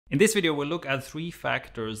In this video, we'll look at 3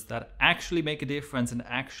 factors that actually make a difference and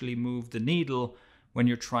actually move the needle when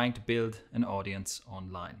you're trying to build an audience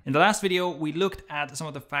online. In the last video, we looked at some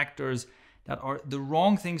of the factors that are the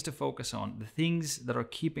wrong things to focus on, the things that are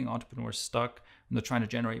keeping entrepreneurs stuck when they're trying to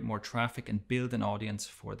generate more traffic and build an audience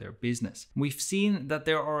for their business. We've seen that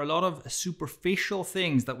there are a lot of superficial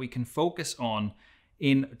things that we can focus on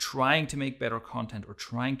in trying to make better content or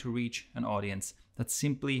trying to reach an audience that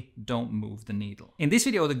simply don't move the needle. In this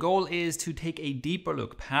video, the goal is to take a deeper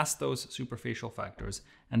look past those superficial factors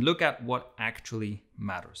and look at what actually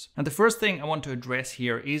matters. And the first thing I want to address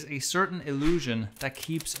here is a certain illusion that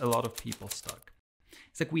keeps a lot of people stuck.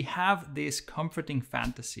 It's like we have this comforting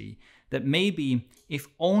fantasy that maybe if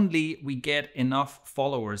only we get enough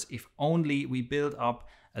followers, if only we build up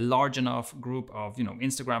a large enough group of,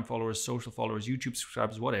 Instagram followers, social followers, YouTube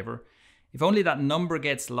subscribers, whatever, if only that number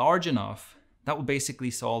gets large enough, that will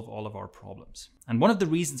basically solve all of our problems. And one of the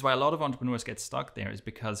reasons why a lot of entrepreneurs get stuck there is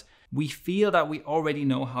because we feel that we already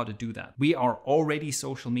know how to do that. We are already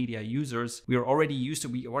social media users. We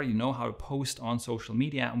already know how to post on social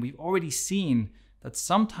media. And we've already seen that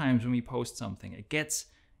sometimes when we post something, it gets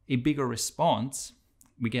a bigger response.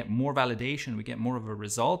 We get more validation. We get more of a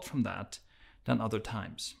result from that than other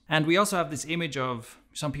times. And we also have this image of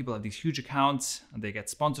some people have these huge accounts and they get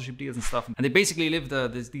sponsorship deals and stuff, and they basically live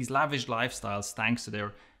these lavish lifestyles thanks to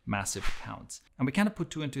their massive accounts. And we kind of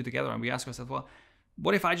put 2 and 2 together and we ask ourselves, well,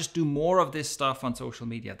 what if I just do more of this stuff on social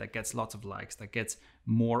media that gets lots of likes, that gets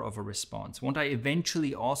more of a response? Won't I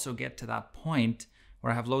eventually also get to that point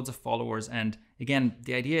where I have loads of followers? And again,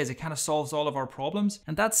 the idea is it kind of solves all of our problems.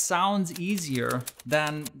 And that sounds easier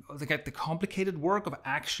than the complicated work of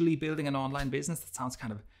actually building an online business. That sounds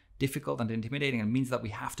kind of difficult and intimidating, and means that we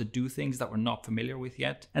have to do things that we're not familiar with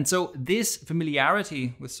yet. And so this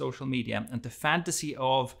familiarity with social media and the fantasy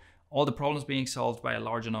of all the problems being solved by a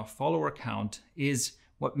large enough follower count is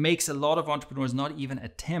what makes a lot of entrepreneurs not even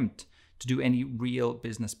attempt to do any real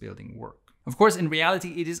business building work. Of course, in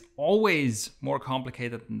reality, it is always more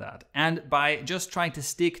complicated than that. And by just trying to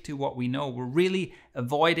stick to what we know, we're really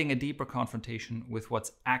avoiding a deeper confrontation with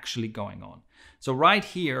what's actually going on. So right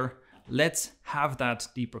here, let's have that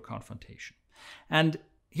deeper confrontation. And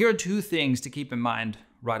here are 2 things to keep in mind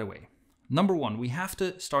right away. Number 1, we have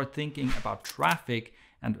to start thinking about traffic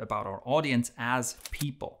and about our audience as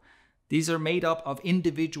people. These are made up of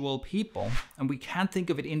individual people, and we can't think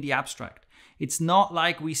of it in the abstract. It's not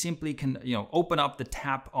like we simply can, open up the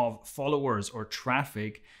tap of followers or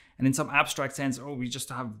traffic and in some abstract sense, we just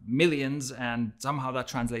have millions and somehow that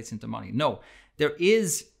translates into money. No, there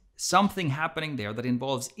is something happening there that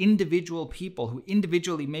involves individual people who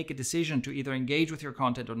individually make a decision to either engage with your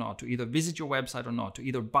content or not, to either visit your website or not, to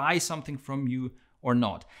either buy something from you or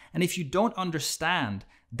not. And if you don't understand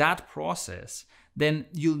that process, then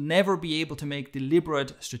you'll never be able to make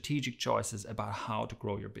deliberate strategic choices about how to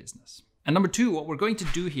grow your business. And number 2, what we're going to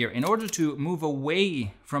do here, in order to move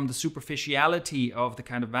away from the superficiality of the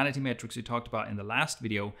kind of vanity metrics we talked about in the last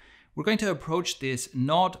video, we're going to approach this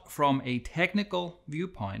not from a technical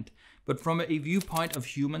viewpoint, but from a viewpoint of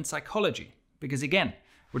human psychology. Because again,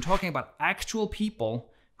 we're talking about actual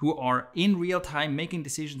people who are in real time making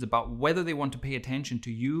decisions about whether they want to pay attention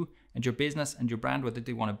to you and your business and your brand, whether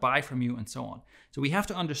they want to buy from you and so on. So we have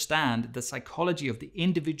to understand the psychology of the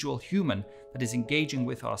individual human that is engaging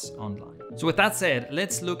with us online. So with that said,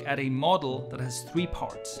 let's look at a model that has 3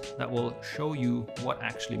 parts that will show you what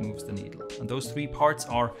actually moves the needle. And those 3 parts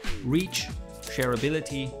are reach,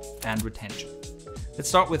 shareability, and retention. Let's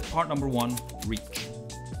start with part number 1, reach.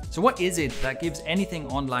 So what is it that gives anything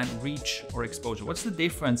online reach or exposure? What's the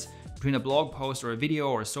difference between a blog post or a video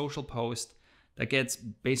or a social post that gets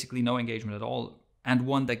basically no engagement at all and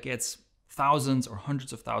one that gets thousands or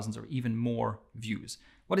hundreds of thousands or even more views?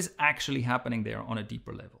 What is actually happening there on a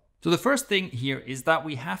deeper level? So the first thing here is that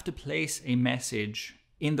we have to place a message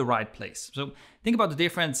in the right place. So think about the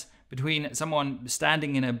difference between someone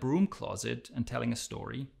standing in a broom closet and telling a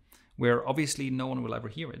story where obviously no one will ever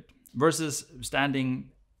hear it, versus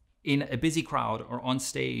standing in a busy crowd or on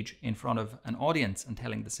stage in front of an audience and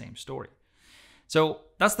telling the same story. So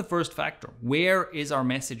that's the first factor. Where is our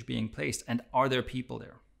message being placed, and are there people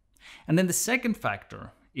there? And then the second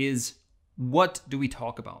factor is, what do we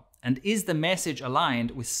talk about? And is the message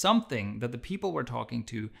aligned with something that the people we're talking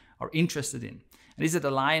to are interested in? And is it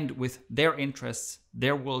aligned with their interests,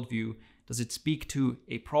 their worldview? Does it speak to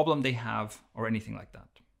a problem they have or anything like that?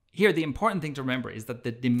 Here, the important thing to remember is that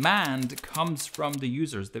the demand comes from the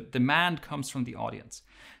users. The demand comes from the audience.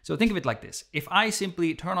 So think of it like this. If I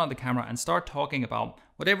simply turn on the camera and start talking about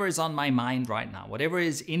whatever is on my mind right now, whatever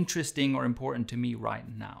is interesting or important to me right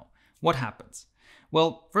now, what happens?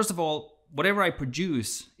 Well, first of all, whatever I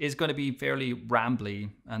produce is going to be fairly rambly,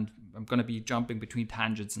 and I'm going to be jumping between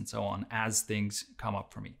tangents and so on as things come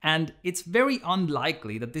up for me. And it's very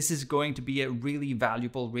unlikely that this is going to be a really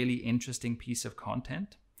valuable, really interesting piece of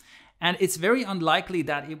content. And it's very unlikely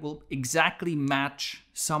that it will exactly match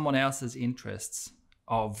someone else's interests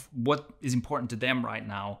of what is important to them right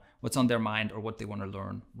now, what's on their mind, or what they want to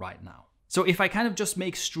learn right now. So if I kind of just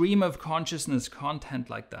make stream of consciousness content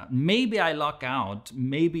like that, maybe I luck out,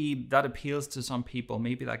 maybe that appeals to some people,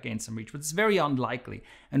 maybe that gains some reach, but it's very unlikely.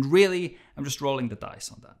 And really, I'm just rolling the dice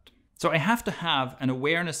on that. So I have to have an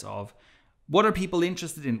awareness of what are people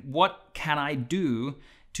interested in? What can I do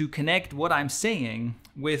to connect what I'm saying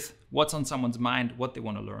with what's on someone's mind, what they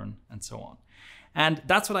want to learn, and so on. And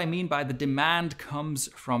that's what I mean by the demand comes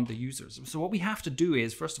from the users. So what we have to do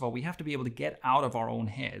is, first of all, we have to be able to get out of our own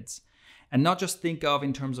heads and not just think of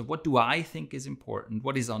in terms of what do I think is important,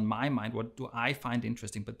 what is on my mind, what do I find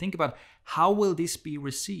interesting, but think about how will this be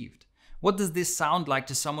received? What does this sound like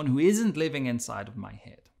to someone who isn't living inside of my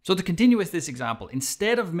head? So to continue with this example,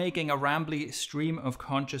 instead of making a rambly stream of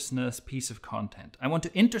consciousness piece of content, I want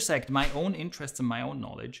to intersect my own interests and my own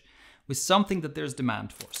knowledge with something that there's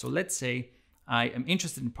demand for. So let's say I am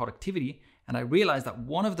interested in productivity, and I realize that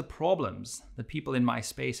one of the problems that people in my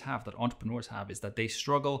space have, that entrepreneurs have, is that they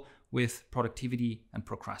struggle with productivity and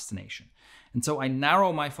procrastination. And so I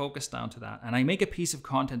narrow my focus down to that, and I make a piece of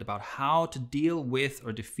content about how to deal with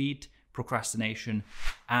or defeat procrastination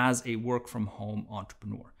as a work from home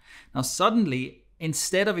entrepreneur. Now, suddenly,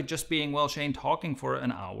 instead of it just being, well, Shane talking for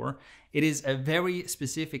an hour, it is a very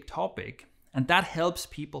specific topic, and that helps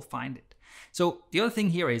people find it. So the other thing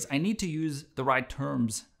here is I need to use the right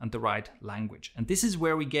terms and the right language. And this is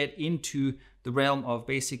where we get into the realm of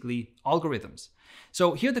basically algorithms.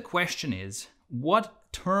 So here the question is,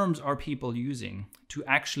 what terms are people using to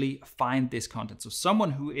actually find this content? So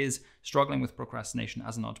someone who is struggling with procrastination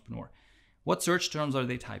as an entrepreneur, what search terms are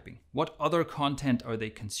they typing? What other content are they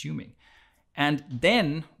consuming? And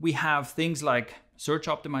then we have things like search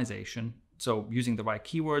optimization. So using the right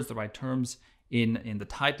keywords, the right terms in the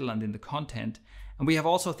title and in the content. And we have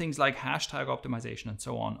also things like hashtag optimization and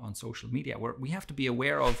so on social media, where we have to be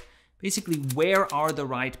aware of basically where are the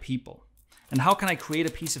right people and how can I create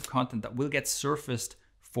a piece of content that will get surfaced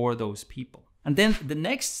for those people. And then the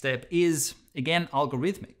next step is, again,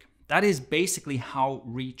 algorithmic. That is basically how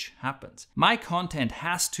reach happens. My content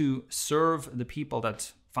has to serve the people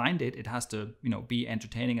that find it. It has to, be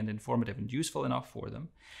entertaining and informative and useful enough for them.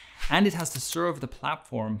 And it has to serve the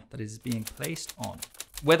platform that is being placed on.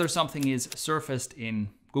 Whether something is surfaced in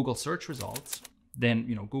Google search results, then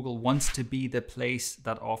Google wants to be the place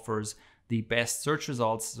that offers the best search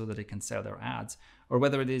results so that it can sell their ads, or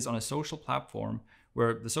whether it is on a social platform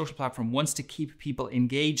where the social platform wants to keep people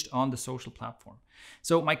engaged on the social platform.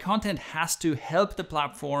 So my content has to help the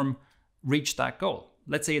platform reach that goal.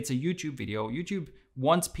 Let's say it's a YouTube video. YouTube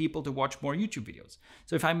wants people to watch more YouTube videos.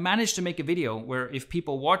 So if I manage to make a video where if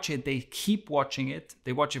people watch it, they keep watching it,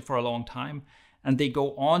 they watch it for a long time, and they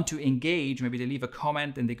go on to engage, maybe they leave a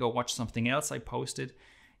comment and they go watch something else I posted,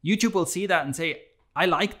 YouTube will see that and say, I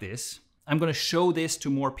like this, I'm going to show this to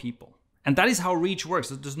more people. And that is how reach works.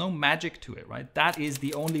 There's no magic to it, right? That is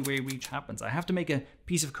the only way reach happens. I have to make a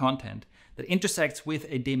piece of content that intersects with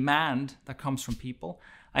a demand that comes from people.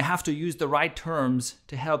 I have to use the right terms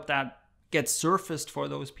to help that get surfaced for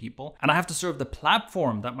those people. And I have to serve the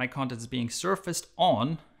platform that my content is being surfaced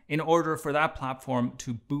on in order for that platform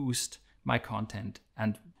to boost my content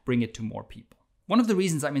and bring it to more people. One of the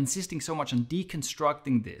reasons I'm insisting so much on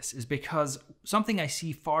deconstructing this is because something I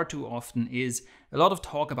see far too often is a lot of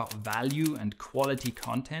talk about value and quality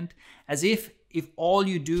content, as if all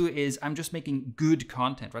you do is I'm just making good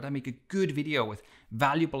content, right? I make a good video with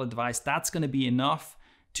valuable advice. That's going to be enough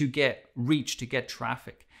to get reach, to get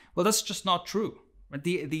traffic. Well, that's just not true.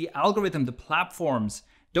 The algorithm, the platforms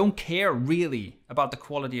don't care really about the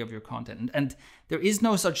quality of your content. And there is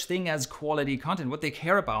no such thing as quality content. What they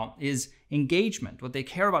care about is engagement. What they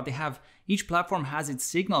care about, each platform has its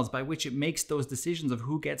signals by which it makes those decisions of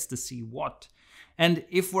who gets to see what. And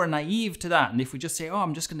if we're naive to that, and if we just say, oh,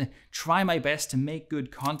 I'm just going to try my best to make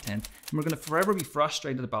good content, then we're going to forever be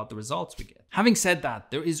frustrated about the results we get. Having said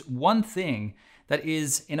that, there is one thing that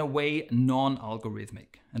is in a way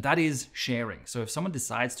non-algorithmic, and that is sharing. So if someone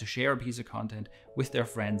decides to share a piece of content with their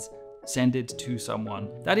friends, send it to someone,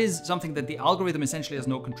 that is something that the algorithm essentially has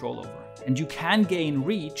no control over. And you can gain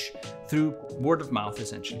reach through word of mouth,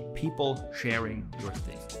 essentially, people sharing your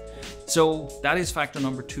thing. So that is factor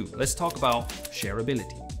number 2. Let's talk about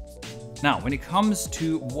shareability. Now, when it comes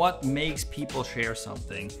to what makes people share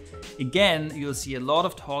something, Again, you'll see a lot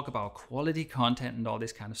of talk about quality content and all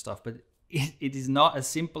this kind of stuff, but it is not as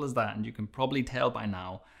simple as that. And you can probably tell by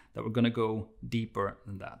now that we're going to go deeper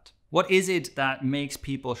than that. What is it that makes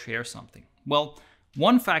people share something? Well,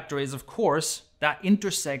 one factor is, of course, that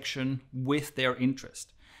intersection with their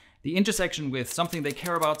interest. The intersection with something they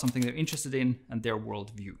care about, something they're interested in, and their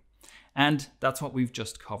worldview. And that's what we've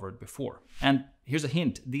just covered before. And here's a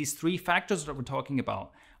hint. These three factors that we're talking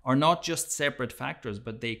about are not just separate factors,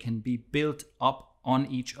 but they can be built up on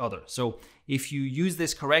each other. So if you use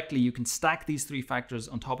this correctly, you can stack these three factors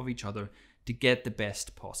on top of each other to get the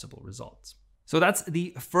best possible results. So that's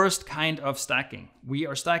the first kind of stacking. We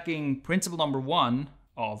are stacking principle number one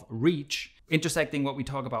of reach, intersecting what we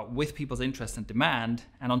talk about with people's interest and demand.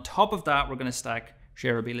 And on top of that, we're going to stack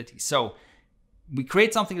shareability. So we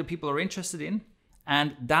create something that people are interested in,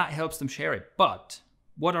 and that helps them share it. But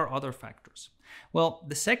what are other factors? Well,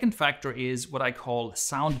 the second factor is what I call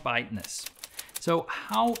soundbiteness. So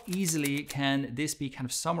how easily can this be kind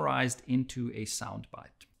of summarized into a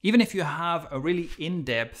soundbite? Even if you have a really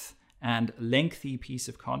in-depth and lengthy piece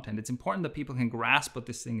of content, it's important that people can grasp what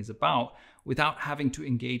this thing is about without having to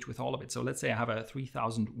engage with all of it. So let's say I have a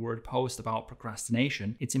 3,000 word post about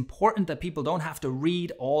procrastination. It's important that people don't have to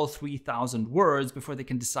read all 3,000 words before they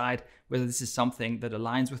can decide whether this is something that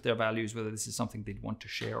aligns with their values, whether this is something they'd want to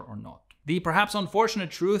share or not. The perhaps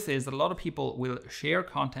unfortunate truth is that a lot of people will share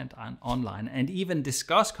content online and even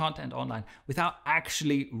discuss content online without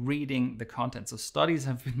actually reading the content. So studies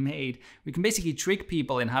have been made. We can basically trick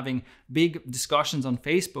people in having big discussions on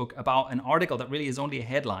Facebook about an article that really is only a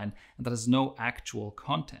headline and that has no actual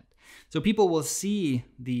content. So people will see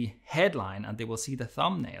the headline and they will see the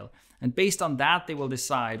thumbnail. And based on that, they will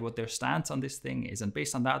decide what their stance on this thing is. And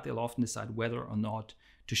based on that, they'll often decide whether or not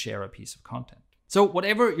to share a piece of content. So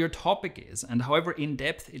whatever your topic is and however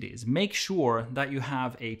in-depth it is, make sure that you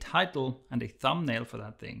have a title and a thumbnail for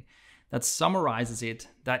that thing that summarizes it,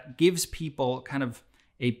 that gives people kind of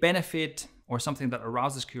a benefit or something that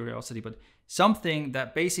arouses curiosity, but something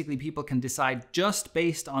that basically people can decide just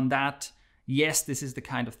based on that, yes, this is the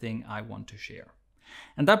kind of thing I want to share.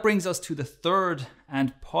 And that brings us to the third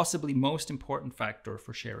and possibly most important factor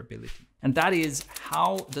for shareability. And that is,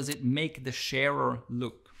 how does it make the sharer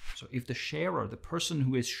look? So if the sharer, the person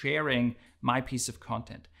who is sharing my piece of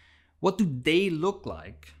content, what do they look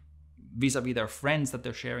like vis-a-vis their friends that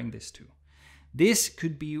they're sharing this to? This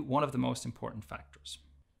could be one of the most important factors.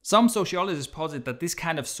 Some sociologists posit that this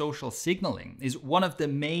kind of social signaling is one of the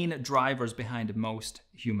main drivers behind most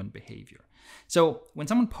human behavior. So when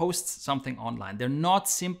someone posts something online, they're not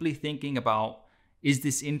simply thinking about, is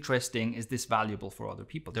this interesting? Is this valuable for other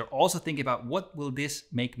people? They're also thinking about, what will this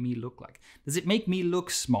make me look like? Does it make me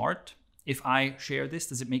look smart if I share this?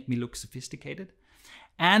 Does it make me look sophisticated?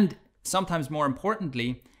 And sometimes more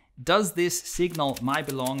importantly, does this signal my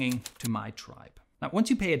belonging to my tribe? Now,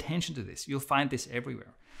 once you pay attention to this, you'll find this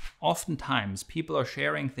everywhere. Oftentimes, people are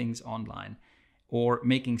sharing things online or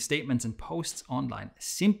making statements and posts online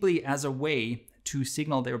simply as a way to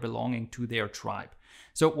signal their belonging to their tribe.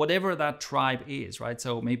 So whatever that tribe is, right?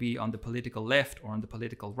 So maybe on the political left or on the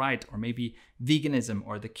political right, or maybe veganism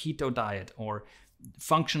or the keto diet or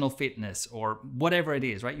functional fitness or whatever it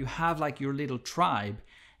is, right? You have like your little tribe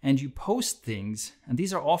and you post things, and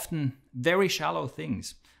these are often very shallow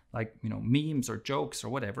things like, memes or jokes or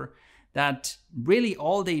whatever, that really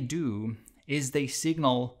all they do is they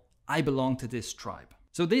signal, I belong to this tribe.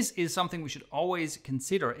 So this is something we should always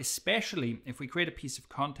consider, especially if we create a piece of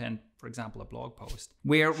content, for example, a blog post,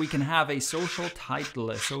 where we can have a social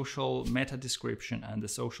title, a social meta description, and a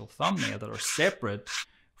social thumbnail that are separate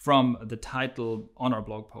from the title on our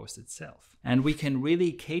blog post itself. And we can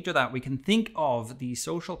really cater that. We can think of the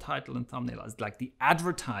social title and thumbnail as like the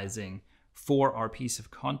advertising for our piece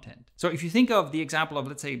of content. So if you think of the example of,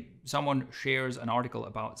 let's say, someone shares an article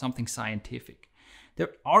about something scientific,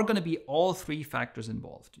 there are going to be all three factors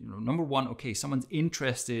involved. Number one, okay, someone's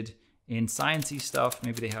interested in sciencey stuff.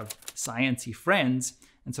 Maybe they have sciencey friends,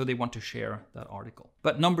 and so they want to share that article.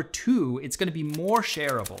 But number two, it's going to be more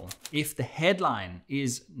shareable if the headline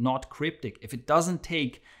is not cryptic, if it doesn't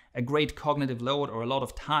take a great cognitive load or a lot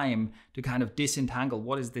of time to kind of disentangle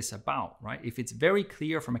what is this about, right? If it's very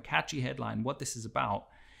clear from a catchy headline what this is about,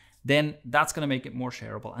 then that's going to make it more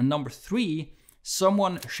shareable. And number three,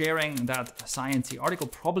 someone sharing that sciencey article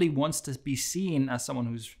probably wants to be seen as someone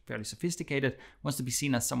who's fairly sophisticated, wants to be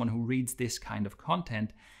seen as someone who reads this kind of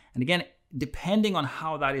content. And again, depending on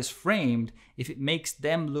how that is framed, if it makes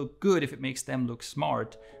them look good, if it makes them look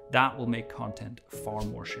smart, that will make content far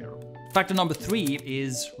more shareable. Factor number three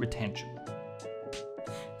is retention.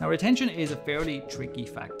 Now, retention is a fairly tricky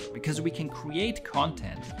factor because we can create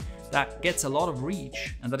content that gets a lot of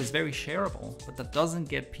reach and that is very shareable, but that doesn't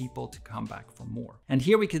get people to come back for more. And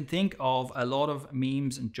here we can think of a lot of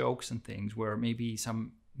memes and jokes and things where maybe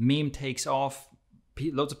some meme takes off,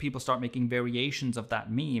 loads of people start making variations of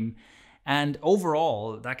that meme, and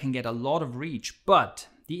overall that can get a lot of reach, but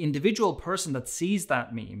the individual person that sees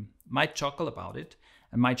that meme might chuckle about it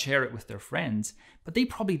and might share it with their friends, but they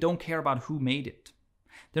probably don't care about who made it.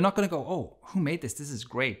 They're not going to go, oh, who made this? This is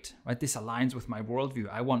great, right? This aligns with my worldview.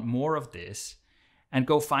 I want more of this, and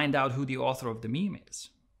go find out who the author of the meme is.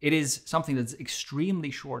 It is something that's extremely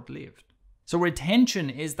short-lived. So retention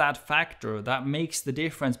is that factor that makes the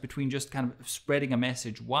difference between just kind of spreading a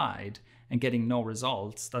message wide and getting no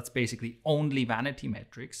results. That's basically only vanity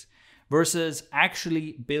metrics, versus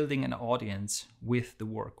actually building an audience with the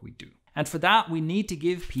work we do. And for that, we need to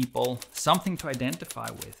give people something to identify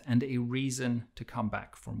with and a reason to come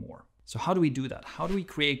back for more. So how do we do that? How do we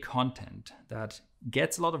create content that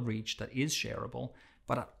gets a lot of reach, that is shareable,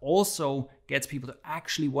 but that also gets people to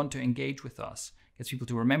actually want to engage with us, gets people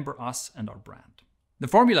to remember us and our brand? The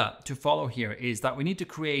formula to follow here is that we need to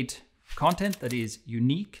create content that is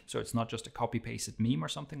unique, so it's not just a copy-pasted meme or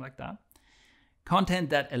something like that. Content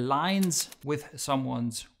that aligns with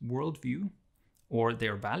someone's worldview or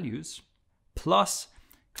their values, plus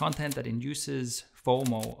content that induces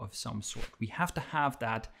FOMO of some sort. We have to have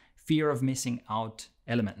that fear of missing out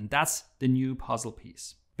element, and that's the new puzzle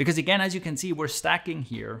piece. Because again, as you can see, we're stacking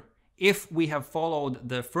here. If we have followed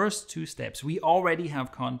the first two steps, we already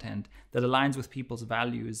have content that aligns with people's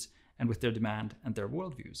values and with their demand and their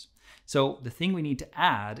worldviews. So the thing we need to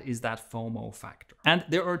add is that FOMO factor. And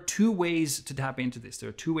there are two ways to tap into this. There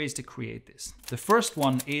are two ways to create this. The first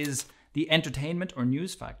one is the entertainment or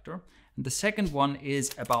news factor. And the second one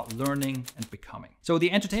is about learning and becoming. So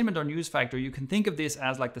the entertainment or news factor, you can think of this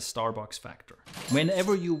as like the Starbucks factor.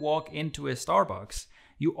 Whenever you walk into a Starbucks,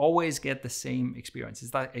 you always get the same experience.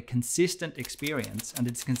 It's like a consistent experience, and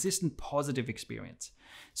it's a consistent positive experience.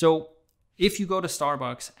 So if you go to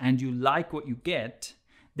Starbucks and you like what you get,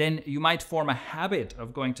 then you might form a habit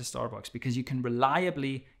of going to Starbucks because you can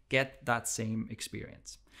reliably get that same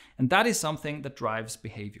experience. And that is something that drives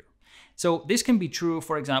behavior. So this can be true,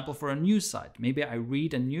 for example, for a news site. Maybe I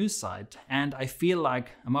read a news site and I feel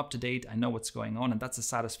like I'm up to date, I know what's going on, and that's a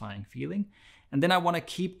satisfying feeling. And then I want to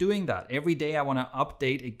keep doing that. Every day I want to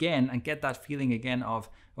update again and get that feeling again of,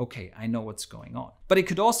 okay, I know what's going on. But it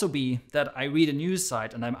could also be that I read a news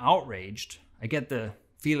site and I'm outraged. I get the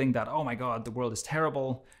feeling that, oh my God, the world is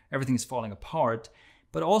terrible, everything is falling apart.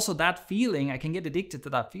 But also that feeling, I can get addicted to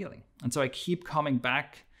that feeling. And so I keep coming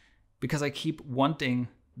back because I keep wanting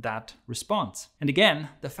that response. And again,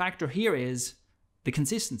 the factor here is the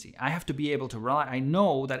consistency. I have to be able to rely. I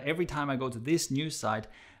know that every time I go to this news site,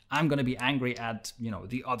 I'm going to be angry at,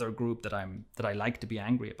 the other group that I like to be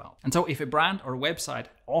angry about. And so if a brand or a website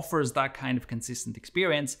offers that kind of consistent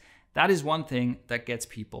experience, that is one thing that gets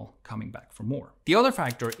people coming back for more. The other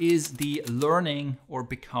factor is the learning or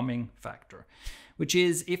becoming factor, which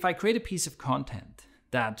is if I create a piece of content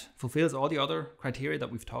that fulfills all the other criteria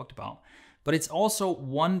that we've talked about, but it's also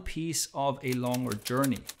one piece of a longer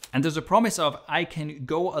journey. And there's a promise of I can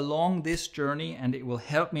go along this journey and it will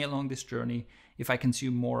help me along this journey if I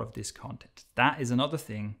consume more of this content. That is another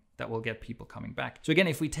thing that will get people coming back. So again,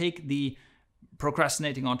 if we take the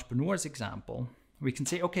procrastinating entrepreneurs example, we can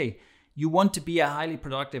say, okay, you want to be a highly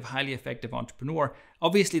productive, highly effective entrepreneur.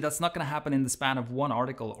 Obviously, that's not going to happen in the span of one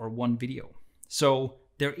article or one video. So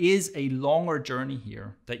there is a longer journey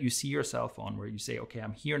here that you see yourself on where you say, okay,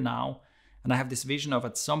 I'm here now, and I have this vision of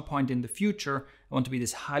at some point in the future, I want to be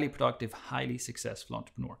this highly productive, highly successful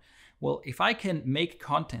entrepreneur. Well, if I can make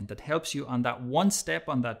content that helps you on that one step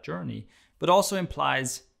on that journey, but also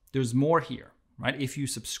implies there's more here, right? If you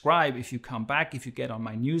subscribe, if you come back, if you get on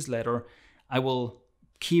my newsletter, I will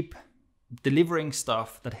keep delivering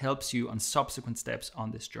stuff that helps you on subsequent steps on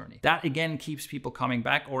this journey. That again keeps people coming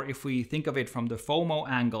back. Or if we think of it from the FOMO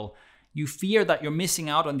angle, you fear that you're missing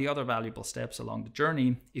out on the other valuable steps along the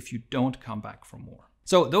journey if you don't come back for more.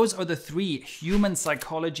 So those are the three human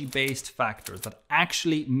psychology-based factors that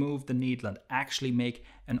actually move the needle and actually make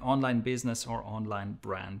an online business or online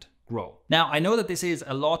brand grow. Now, I know that this is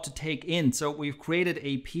a lot to take in, so we've created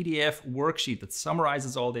a PDF worksheet that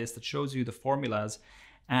summarizes all this, that shows you the formulas,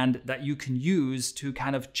 and that you can use to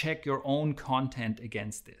kind of check your own content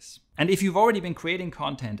against this. And if you've already been creating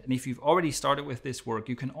content, and if you've already started with this work,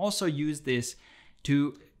 you can also use this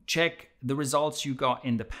to check the results you got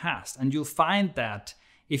in the past. And you'll find that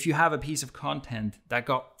if you have a piece of content that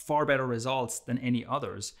got far better results than any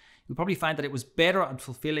others, you'll probably find that it was better at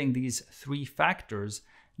fulfilling these three factors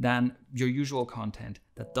than your usual content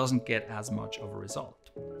that doesn't get as much of a result.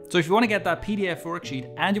 So if you want to get that PDF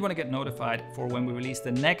worksheet and you want to get notified for when we release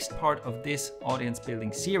the next part of this audience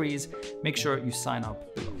building series, make sure you sign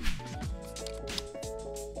up below.